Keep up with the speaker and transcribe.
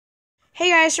Hey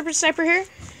guys, Super Sniper here,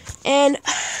 and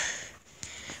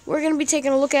we're going to be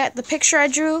taking a look at the picture I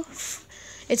drew.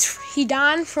 It's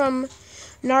HIDAN from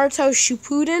Naruto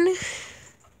Shippuden.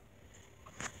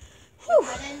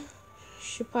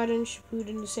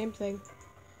 Shippuden, the same thing.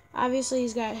 Obviously,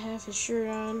 he's got half his shirt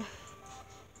on.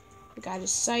 He got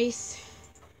his scythe.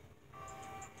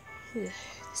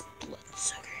 This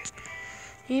bloodsucker.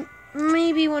 He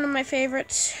may be one of my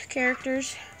favorite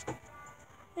characters.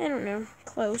 I don't know.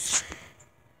 Close.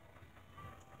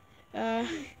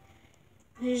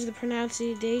 Here's the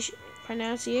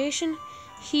pronunciation.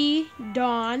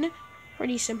 HIDAN.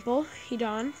 Pretty simple.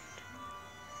 HIDAN.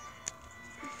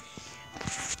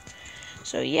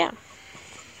 So yeah.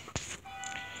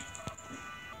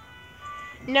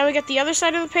 Now we got the other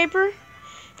side of the paper.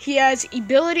 He has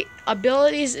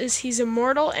abilities is he's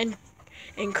immortal and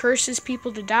curses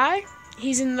people to die.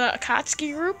 He's in the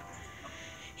Akatsuki group.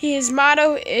 His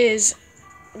motto is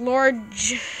Lord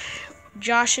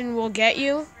Joshin will get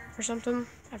you, or something.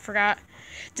 I forgot.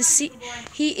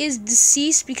 He is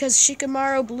deceased because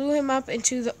Shikamaru blew him up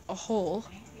into a hole.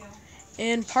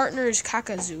 And partner is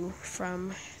Kakazu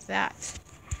from that.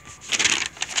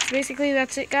 Basically,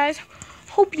 that's it, guys.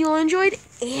 Hope you all enjoyed,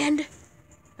 and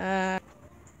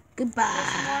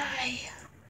goodbye.